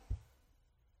side?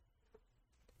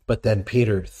 But then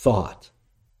Peter thought,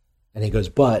 and he goes,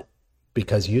 but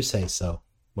because you say so,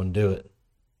 I'm going to do it.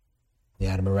 He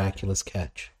had a miraculous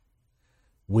catch.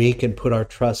 We can put our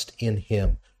trust in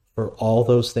him for all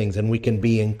those things, and we can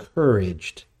be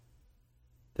encouraged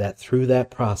that through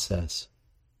that process,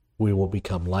 we will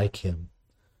become like him,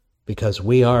 because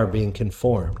we are being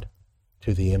conformed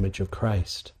to the image of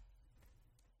Christ.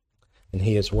 And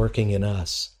he is working in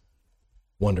us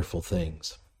wonderful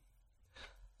things.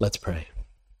 Let's pray.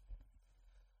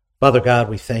 Father God,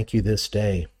 we thank you this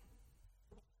day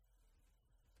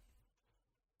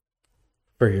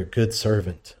for your good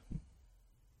servant.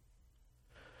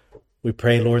 We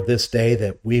pray, Lord, this day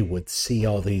that we would see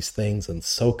all these things and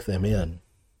soak them in,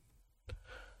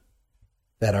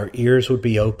 that our ears would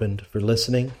be opened for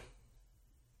listening,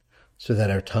 so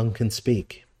that our tongue can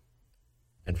speak,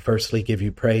 and firstly give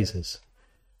you praises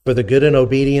for the good and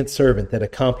obedient servant that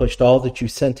accomplished all that you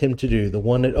sent him to do, the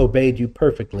one that obeyed you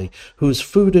perfectly, whose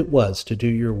food it was to do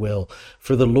your will.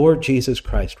 For the Lord Jesus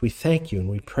Christ, we thank you and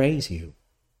we praise you.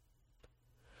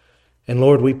 And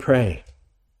Lord, we pray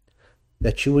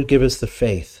that you would give us the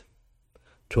faith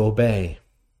to obey.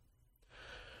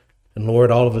 And Lord,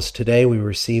 all of us today, we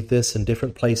receive this in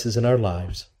different places in our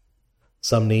lives.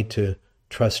 Some need to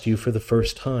trust you for the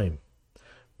first time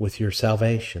with your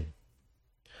salvation.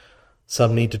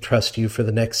 Some need to trust you for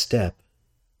the next step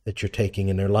that you're taking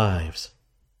in their lives.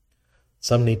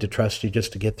 Some need to trust you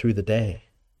just to get through the day.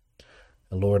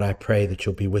 And Lord, I pray that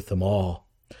you'll be with them all,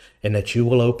 and that you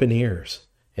will open ears,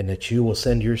 and that you will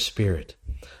send your Spirit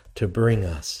to bring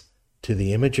us to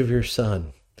the image of your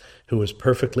Son, who was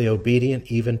perfectly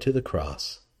obedient even to the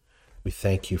cross. We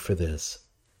thank you for this.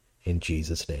 In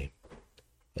Jesus' name,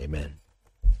 amen.